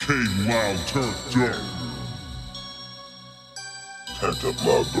Came loud, turned up. Turned up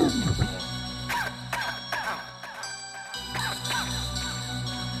loud,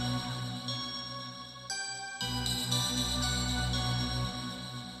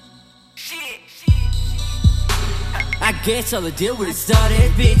 I guess all the deal with it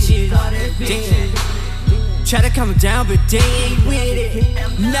started, bitches. Damn. Try to calm down, but they ain't with it.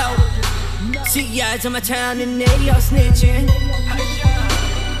 No. See eyes on my town and they all snitching.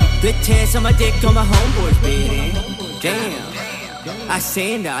 The tears on my dick on my homeboys beating. Damn. I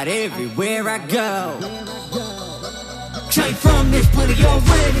stand out everywhere I go. Straight from this plenty you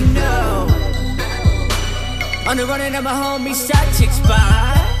already know. On the running of my homies side chick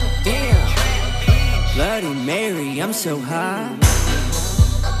spot. Damn. Bloody Mary, I'm so high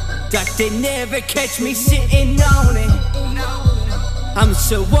that they never catch me sitting on it. I'm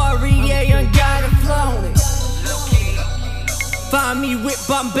so warrior, I gotta flown it. Find me with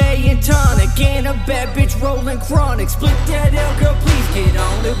Bombay and tonic and a bad bitch rolling chronic. Split that L, girl, please get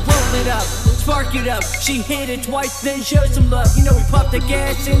on it. Roll it up, spark it up. She hit it twice, then show some love. You know we pop the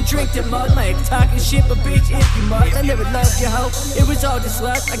gas and drink the mug. Like talking shit, but bitch, if you must. I never loved your hoe, it was all just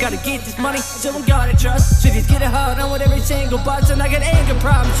lust. I gotta get this money, so I'm gotta trust. So just get it hard on with every single box. And I got anger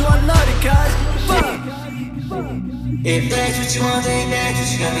problems, so I love it, cuz fuck. If that's what you want, then that's what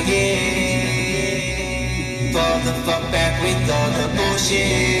you're gonna get. Fall the fuck back with all the bullshit.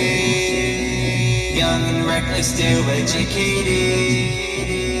 Young and reckless, still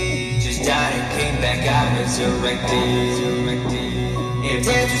educated. Just died and came back out resurrected. If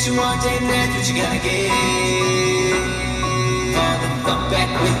that's what you want, then that's what you're gonna get. Fall the fuck back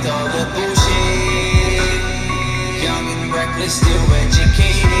with all the bullshit. Young and reckless, still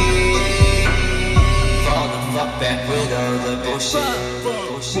educated. Fall the fuck back with all the bullshit.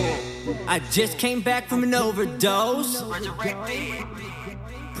 I just came back from an overdose.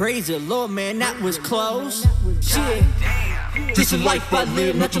 Praise the Lord, man, that was close. Shit, this a life I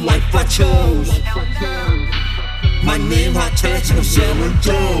live, not the life I chose. My name hot touch and I'm selling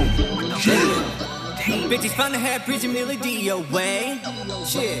dope. Bitches found a half prison nearly DOA.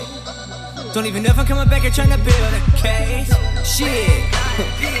 Shit, don't even know if I'm coming back or trying to build a case. Shit,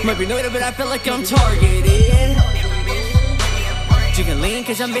 might be noted, but I feel like I'm targeted. Drinking lean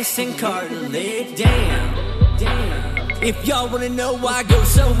cause I'm missing cartilage. Damn. If y'all wanna know why I go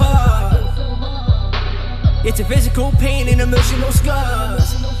so hard, it's a physical pain and emotional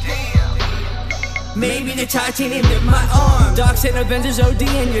scars. Maybe the titanium in my arm. Doc said no benzos OD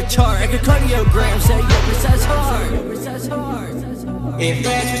in your chart. Echocardiogram say your precise hard. If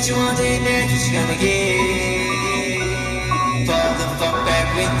that's what you want, then that's what you're gonna get. Fall the fuck back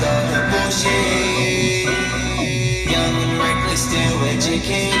with all the bullshit. Young and reckless, still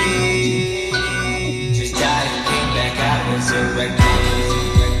educated. Just died and came back out resurrected.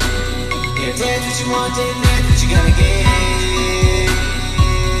 If that's what you want, then that's what you're gonna get.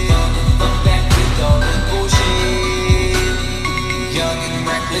 Fall the fuck back with all the bullshit. Young and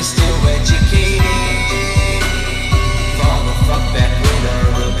reckless, still educated. Fall the fuck back with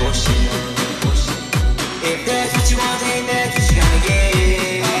all the bullshit. If that's what you want, then that's what you're gonna get.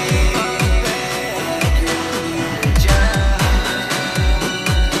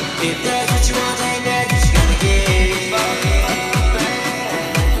 If that's what you want, then that's what you're gonna get.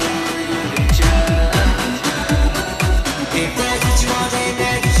 If that's what you want, then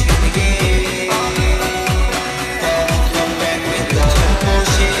that's what you're gonna get. Come back with all the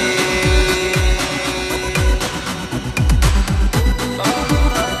bullshit.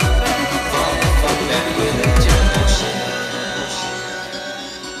 Come back with all the bullshit.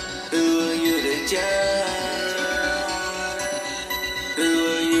 Who are you to judge? Who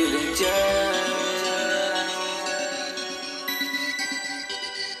are you to judge?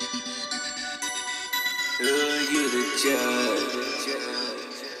 Who are you to judge?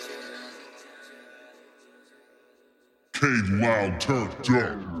 Came loud, turned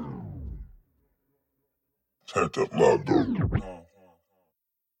up. Turned up loud, though.